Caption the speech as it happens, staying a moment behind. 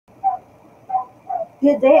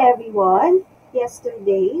Good day, everyone.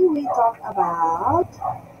 Yesterday, we talked about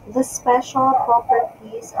the special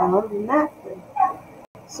properties of matter.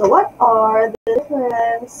 So, what are the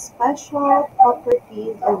different special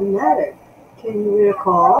properties of matter? Can you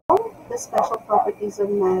recall the special properties of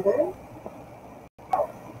matter?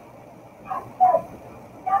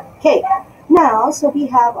 Okay, now, so we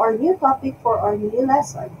have our new topic for our new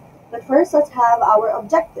lesson. But first, let's have our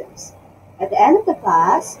objectives. At the end of the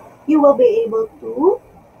class, you will be able to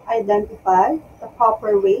identify the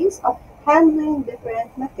proper ways of handling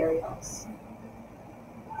different materials.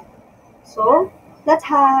 So, let's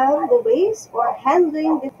have the ways or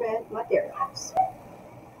handling different materials.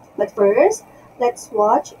 But first, let's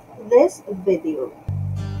watch this video.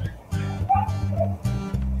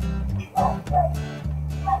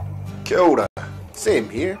 Kia ora, Sam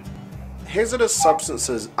here. Hazardous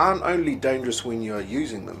substances aren't only dangerous when you are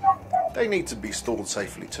using them, they need to be stored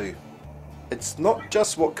safely too. It's not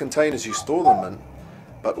just what containers you store them in,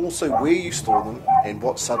 but also where you store them and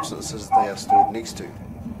what substances they are stored next to.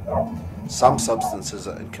 Some substances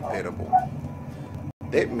are incompatible.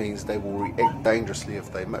 That means they will react dangerously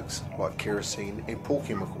if they mix, like kerosene and pool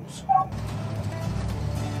chemicals.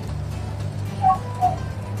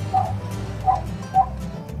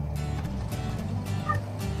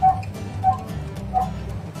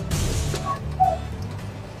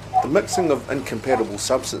 The mixing of incompatible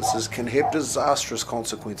substances can have disastrous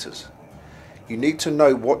consequences. You need to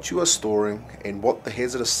know what you are storing and what the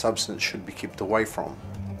hazardous substance should be kept away from.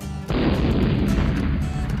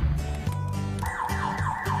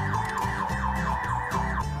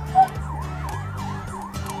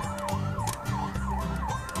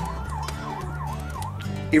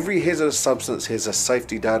 Every hazardous substance has a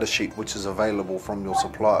safety data sheet which is available from your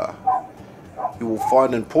supplier. You will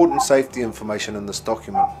find important safety information in this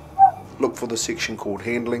document. Look for the section called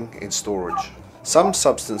Handling and Storage. Some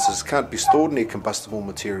substances can't be stored near combustible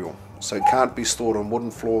material, so can't be stored on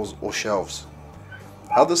wooden floors or shelves.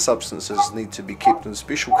 Other substances need to be kept in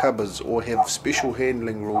special cupboards or have special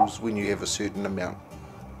handling rules when you have a certain amount.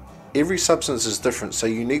 Every substance is different, so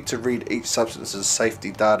you need to read each substance's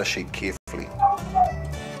safety data sheet carefully.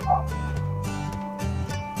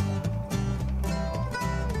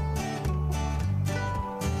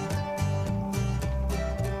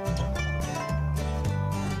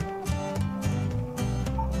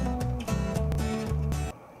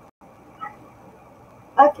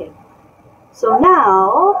 Okay, so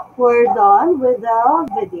now we're done with the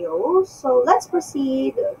video. So let's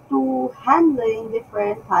proceed to handling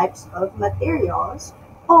different types of materials,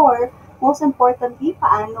 or most importantly,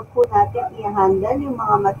 paano po natin i-handle yung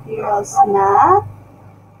mga materials na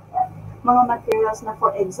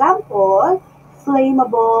for example,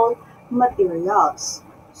 flammable materials.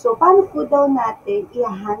 So paano po daw natin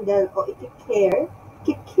i-handle o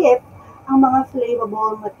i-keep ang mga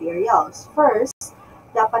flammable materials? First,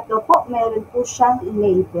 dapat daw po meron po siyang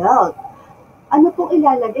labeled. Ano pong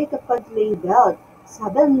ilalagay kapag labeled?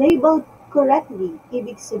 Sabi, labeled correctly.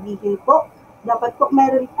 Ibig sabihin po, dapat po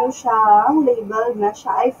meron po siyang label na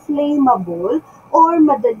siya ay flammable or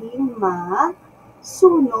madaling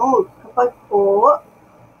masunog kapag po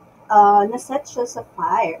naset siya sa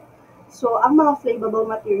fire. So, ang mga flammable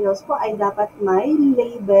materials po ay dapat may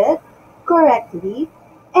label correctly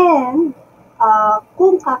and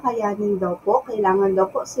kung kakayanin daw po, kailangan daw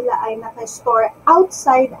po sila ay naka-store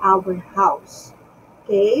outside our house.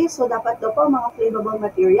 Okay? So, dapat daw po mga flammable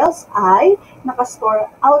materials ay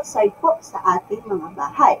naka-store outside po sa ating mga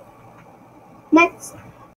bahay. Next,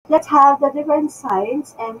 let's have the different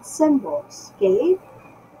signs and symbols. Okay?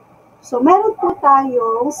 So, meron po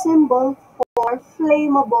tayong symbol for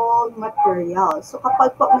flammable materials. So,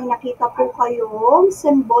 kapag po may nakita po kayong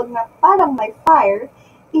symbol na parang may fire,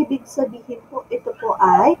 ibig sabihin po, ito po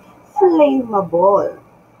ay flammable.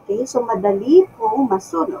 Okay? So, madali pong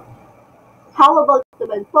masunog. How about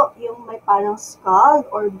naman po, yung may parang scald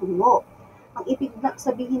or bungo? Ang ibig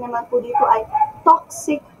sabihin naman po dito ay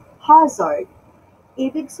toxic hazard.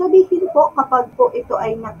 Ibig sabihin po, kapag po ito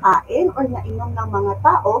ay nakain or nainom ng mga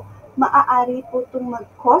tao, maaari po itong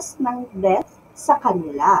mag-cause ng death sa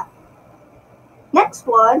kanila. Next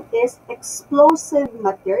one is explosive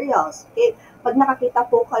materials. Okay, pag nakakita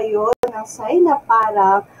po kayo ng sign na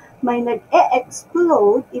parang may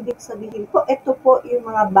nag-e-explode, ibig sabihin po, ito po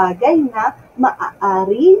yung mga bagay na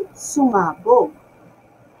maaaring sumabog.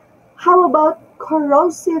 How about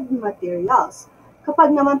corrosive materials?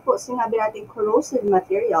 Kapag naman po sinabi natin corrosive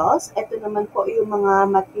materials, ito naman po yung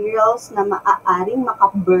mga materials na maaaring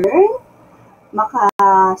makaburn,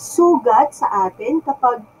 makasugat sa atin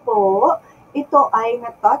kapag po ito ay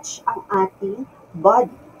na-touch ang ating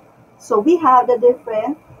body. So we have the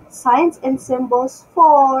different signs and symbols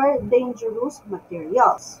for dangerous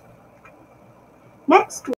materials.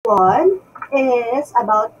 Next one is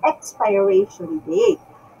about expiration date.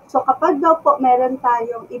 So kapag daw po meron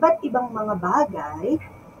tayong iba't ibang mga bagay,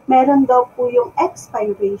 meron daw po yung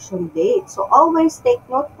expiration date. So always take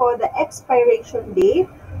note for the expiration date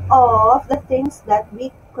of the things that we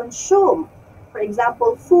consume. For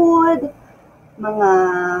example, food, mga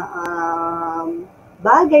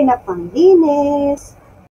bagay na panglinis.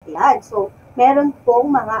 Ayan. So, meron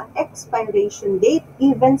pong mga expiration date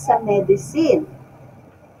even sa medicine.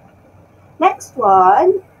 Next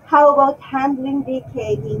one, how about handling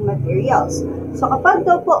decaying materials? So kapag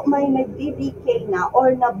daw po may nagdi-decay na or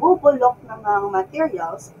nabubulok na mga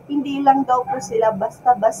materials, hindi lang daw po sila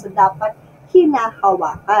basta-basta dapat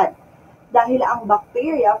hinahawakan. Dahil ang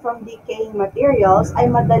bacteria from decaying materials ay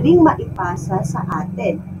madaling maipasa sa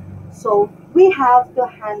atin. So, we have to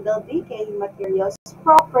handle decaying materials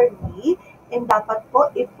properly and dapat po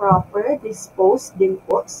i-proper dispose din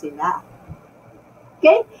po sila.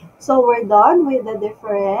 Okay, so we're done with the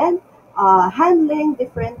different handling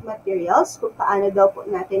different materials, kung paano daw po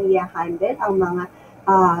natin i-handle ang mga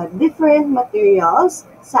different materials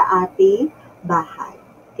sa ating bahay.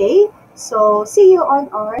 Okay, so see you on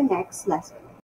our next lesson.